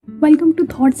Welcome to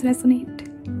thoughts resonate.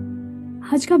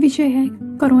 आज का विषय है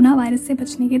कोरोना वायरस से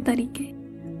बचने के तरीके।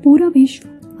 पूरा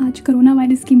विश्व आज कोरोना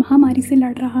वायरस की महामारी से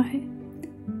लड़ रहा है।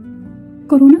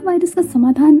 कोरोना वायरस का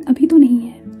समाधान अभी तो नहीं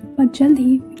है, पर जल्द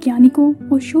ही वैज्ञानिकों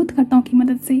और शोधकर्ताओं की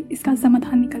मदद से इसका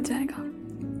समाधान निकल जाएगा।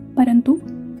 परंतु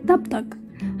तब तक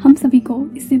हम सभी को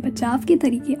इससे बचाव के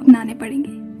तरीके अपनाने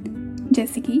पड़ेंगे,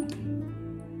 जैसे कि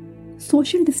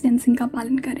सोशल डिस्टेंसिंग का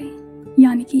पालन करें,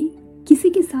 यानी कि किसी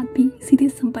के साथ भी सीधे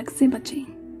संपर्क से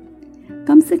बचें।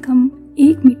 कम से कम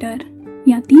 1 मीटर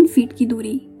या 3 फीट की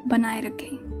दूरी बनाए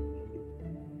रखें।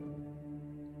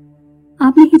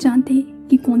 आप नहीं जानते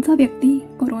कि कौन सा व्यक्ति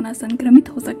कोरोना संक्रमित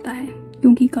हो सकता है,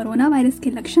 क्योंकि कोरोना वायरस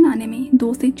के लक्षण आने में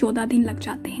 2 से 14 दिन लग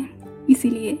जाते हैं।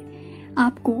 इसीलिए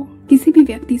आपको किसी भी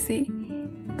व्यक्ति से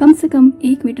कम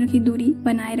 1 मीटर की दूरी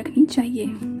बनाए रखनी चाहिए।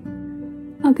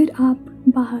 अगर आप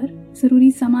बाहर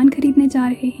ज़रूरी सामान खरीदने जा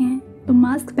रहे हैं तो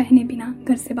मास्क पहने बिना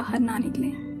घर से बाहर ना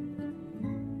निकलें।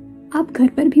 आप घर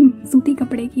पर भी सूती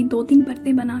कपड़े की 2-3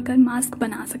 परतें बनाकर मास्क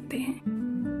बना सकते हैं।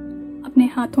 अपने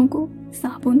हाथों को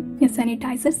साबुन या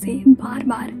सैनिटाइजर से बार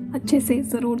बार अच्छे से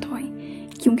ज़रूर धोएं,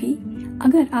 क्योंकि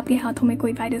अगर आपके हाथों में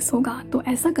कोई वायरस होगा तो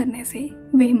ऐसा करने से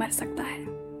वह मर सकता है।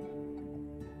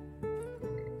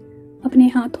 अपने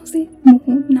हाथों से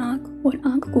मुंह, नाक और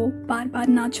आंख को बार बार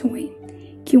ना छुएं,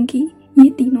 क्योंकि ये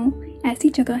तीनों ऐसी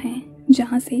जगह हैं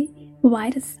जहां से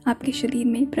वायरस आपके शरीर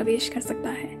में प्रवेश कर सकता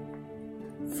है।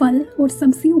 फल और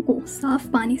सब्जियों को साफ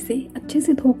पानी से अच्छे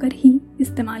से धोकर ही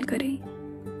इस्तेमाल करें।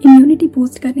 इम्यूनिटी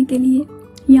बूस्ट करने के लिए,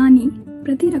 यानी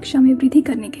प्रतिरक्षा में वृद्धि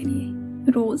करने के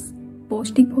लिए रोज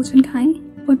पौष्टिक भोजन खाएं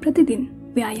और प्रतिदिन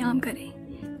व्यायाम करें।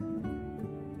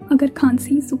 अगर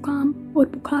खांसी, जुकाम और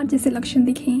बुखार जैसे लक्षण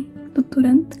दिखें तो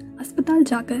तुरंत अस्पताल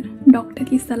जाकर डॉक्टर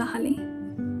की सलाह लें।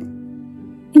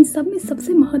 इन सब में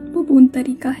सबसे महत्वपूर्ण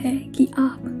तरीका है कि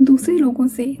आप दूसरे लोगों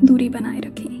से दूरी बनाए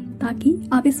रखें, ताकि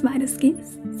आप इस वायरस के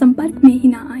संपर्क में ही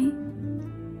ना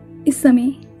आएं। इस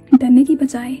समय डरने की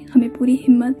बजाय हमें पूरी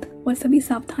हिम्मत और सभी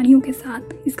सावधानियों के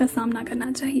साथ इसका सामना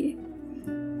करना चाहिए।